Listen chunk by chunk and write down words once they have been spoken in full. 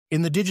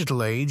In the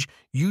digital age,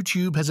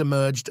 YouTube has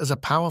emerged as a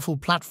powerful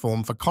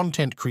platform for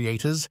content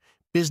creators,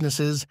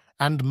 businesses,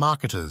 and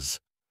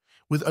marketers.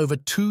 With over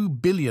 2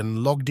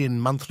 billion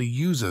logged-in monthly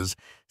users,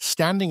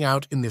 standing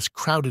out in this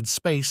crowded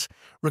space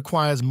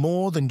requires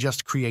more than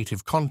just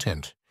creative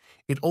content.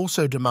 It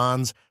also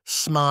demands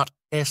smart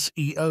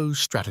SEO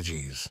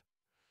strategies.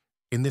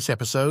 In this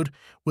episode,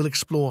 we'll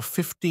explore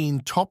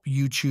 15 top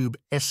YouTube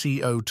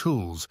SEO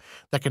tools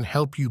that can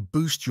help you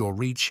boost your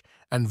reach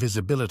and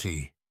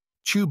visibility.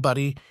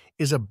 TubeBuddy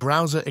is a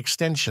browser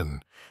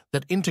extension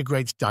that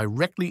integrates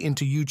directly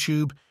into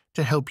YouTube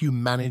to help you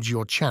manage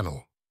your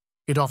channel.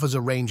 It offers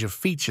a range of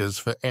features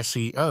for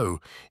SEO,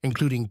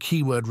 including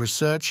keyword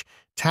research,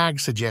 tag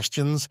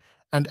suggestions,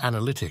 and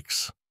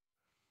analytics.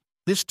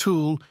 This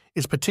tool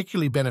is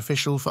particularly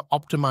beneficial for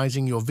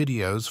optimizing your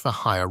videos for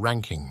higher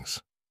rankings.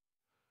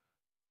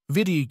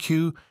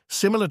 VidEQ,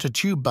 similar to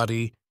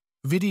TubeBuddy,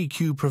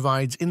 VidEQ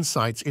provides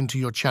insights into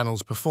your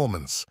channel's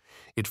performance.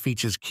 It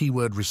features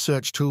keyword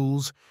research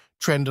tools,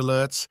 trend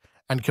alerts,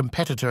 and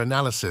competitor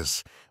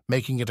analysis,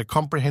 making it a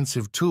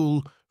comprehensive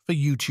tool for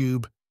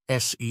YouTube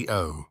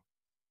SEO.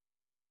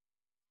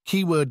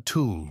 Keyword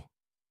Tool.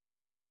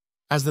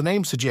 As the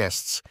name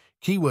suggests,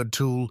 Keyword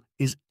Tool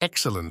is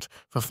excellent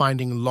for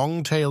finding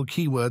long-tail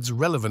keywords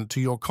relevant to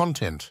your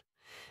content.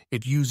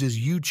 It uses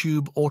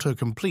YouTube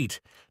autocomplete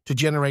to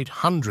generate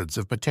hundreds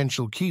of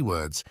potential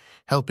keywords,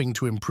 helping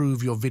to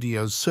improve your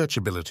video's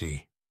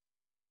searchability.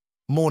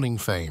 Morning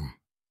Fame.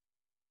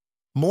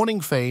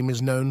 Morning Fame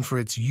is known for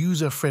its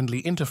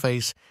user-friendly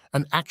interface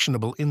and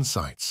actionable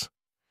insights.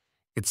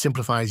 It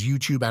simplifies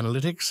YouTube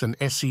analytics and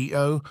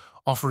SEO,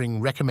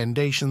 offering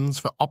recommendations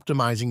for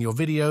optimizing your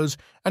videos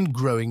and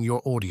growing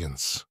your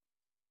audience.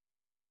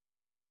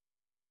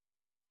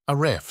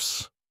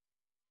 Ahrefs.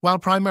 While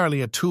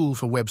primarily a tool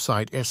for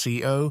website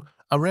SEO,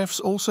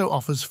 Ahrefs also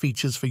offers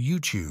features for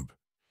YouTube.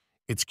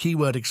 Its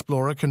Keyword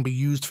Explorer can be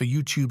used for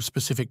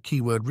YouTube-specific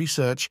keyword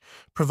research,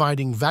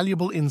 providing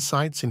valuable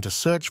insights into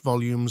search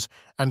volumes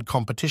and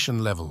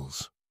competition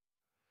levels.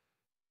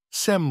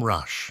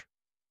 SEMrush.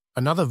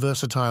 Another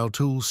versatile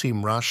tool,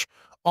 SEMrush,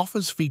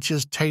 offers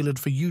features tailored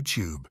for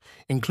YouTube,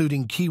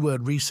 including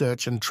keyword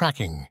research and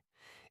tracking.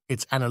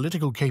 Its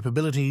analytical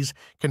capabilities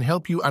can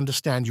help you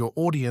understand your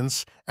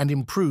audience and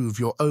improve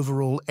your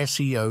overall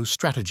SEO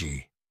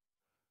strategy.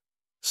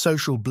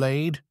 Social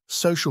Blade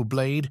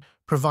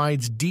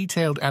provides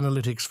detailed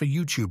analytics for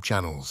YouTube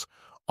channels,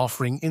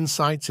 offering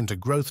insights into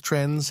growth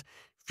trends,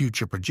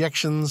 future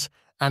projections,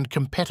 and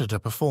competitor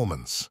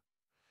performance.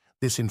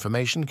 This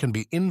information can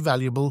be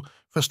invaluable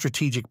for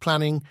strategic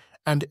planning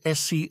and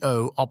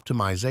SEO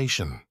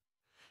optimization.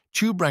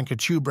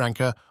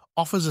 TubeRanker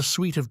offers a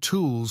suite of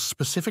tools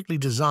specifically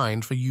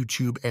designed for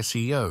YouTube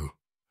SEO.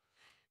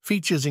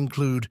 Features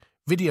include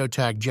video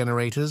tag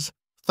generators,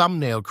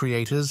 thumbnail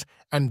creators,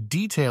 and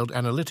detailed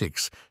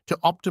analytics to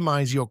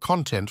optimize your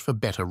content for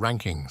better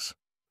rankings.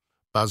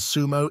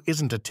 BuzzSumo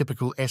isn't a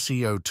typical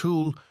SEO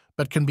tool,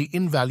 but can be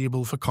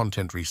invaluable for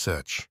content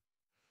research.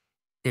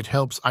 It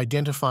helps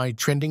identify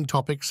trending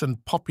topics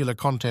and popular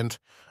content,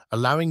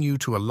 allowing you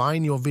to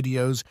align your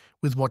videos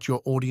with what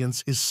your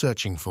audience is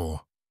searching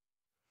for.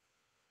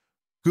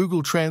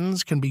 Google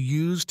Trends can be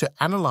used to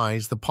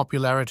analyze the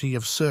popularity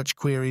of search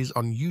queries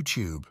on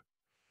YouTube.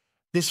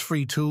 This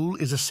free tool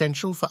is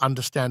essential for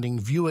understanding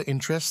viewer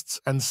interests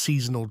and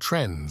seasonal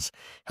trends,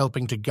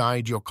 helping to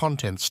guide your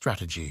content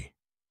strategy.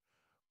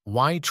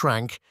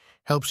 YTrank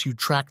helps you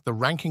track the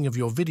ranking of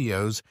your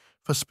videos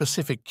for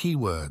specific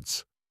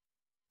keywords.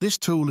 This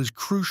tool is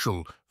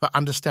crucial for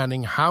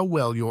understanding how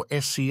well your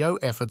SEO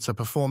efforts are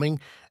performing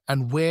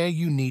and where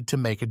you need to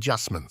make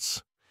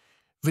adjustments.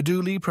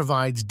 Vidooly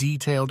provides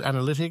detailed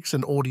analytics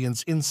and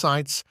audience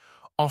insights,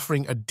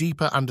 offering a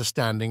deeper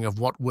understanding of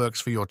what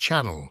works for your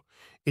channel.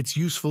 It's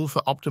useful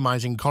for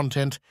optimizing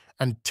content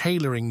and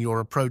tailoring your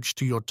approach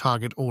to your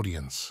target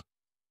audience.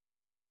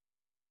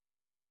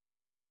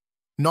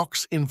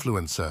 Nox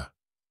Influencer.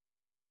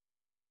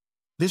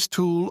 This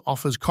tool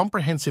offers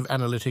comprehensive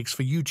analytics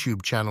for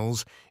YouTube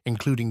channels,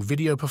 including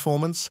video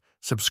performance,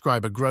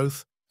 subscriber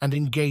growth, and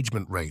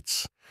engagement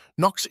rates.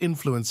 Nox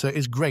Influencer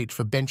is great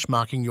for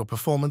benchmarking your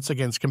performance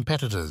against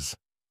competitors.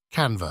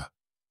 Canva.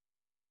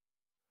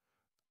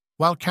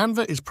 While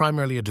Canva is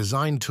primarily a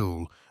design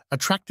tool,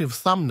 attractive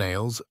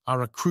thumbnails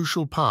are a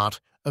crucial part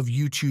of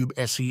YouTube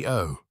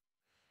SEO.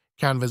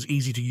 Canva's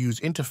easy-to-use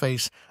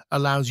interface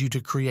allows you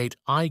to create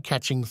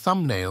eye-catching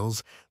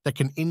thumbnails that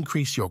can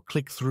increase your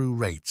click-through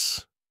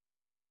rates.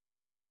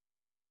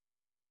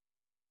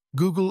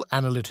 Google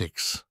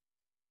Analytics.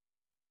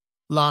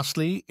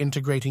 Lastly,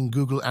 integrating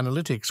Google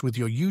Analytics with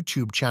your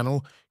YouTube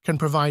channel can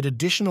provide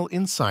additional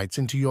insights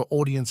into your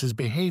audience's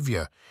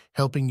behavior,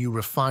 helping you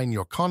refine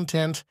your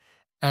content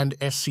and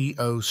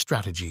SEO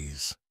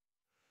strategies.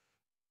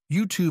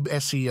 YouTube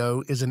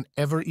SEO is an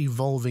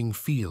ever-evolving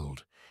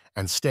field,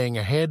 and staying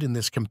ahead in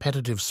this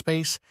competitive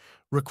space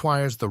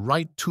requires the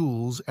right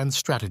tools and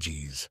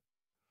strategies.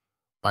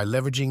 By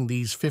leveraging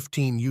these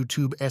 15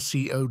 YouTube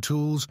SEO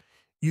tools,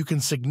 you can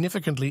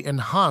significantly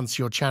enhance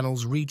your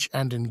channel's reach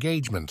and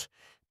engagement,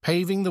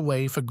 paving the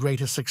way for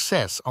greater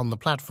success on the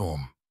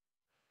platform.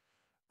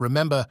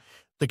 Remember,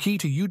 the key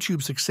to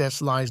YouTube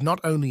success lies not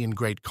only in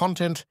great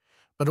content,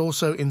 but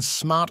also in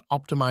smart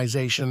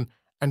optimization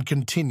and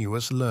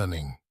continuous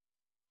learning.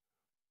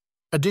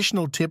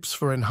 Additional tips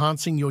for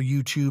enhancing your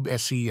YouTube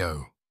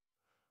SEO.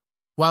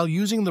 While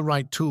using the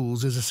right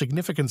tools is a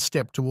significant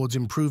step towards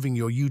improving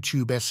your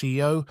YouTube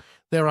SEO,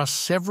 there are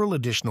several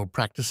additional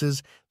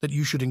practices that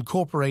you should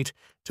incorporate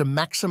to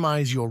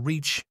maximize your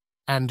reach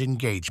and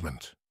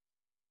engagement.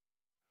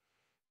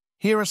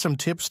 Here are some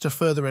tips to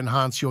further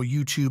enhance your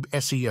YouTube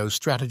SEO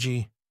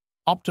strategy.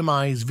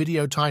 Optimize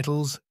video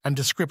titles and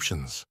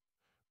descriptions.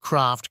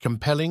 Craft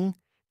compelling,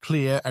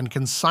 clear, and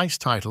concise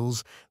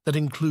titles that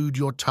include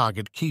your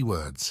target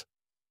keywords.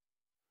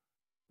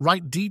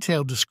 Write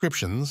detailed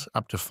descriptions,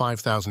 up to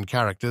 5,000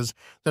 characters,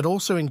 that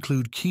also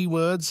include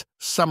keywords,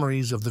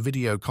 summaries of the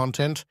video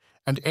content,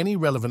 and any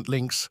relevant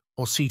links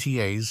or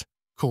CTAs,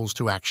 calls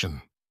to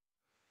action.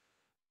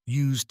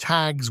 Use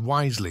tags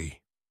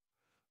wisely.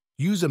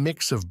 Use a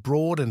mix of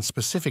broad and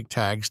specific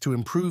tags to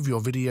improve your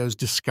video's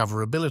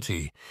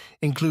discoverability.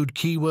 Include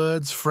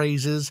keywords,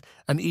 phrases,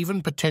 and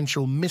even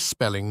potential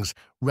misspellings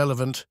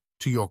relevant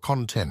to your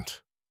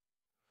content.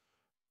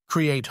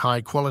 Create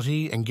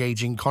high-quality,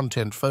 engaging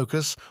content.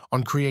 Focus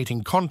on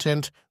creating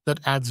content that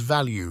adds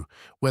value,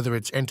 whether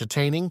it's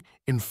entertaining,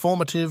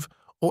 informative,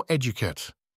 or educative.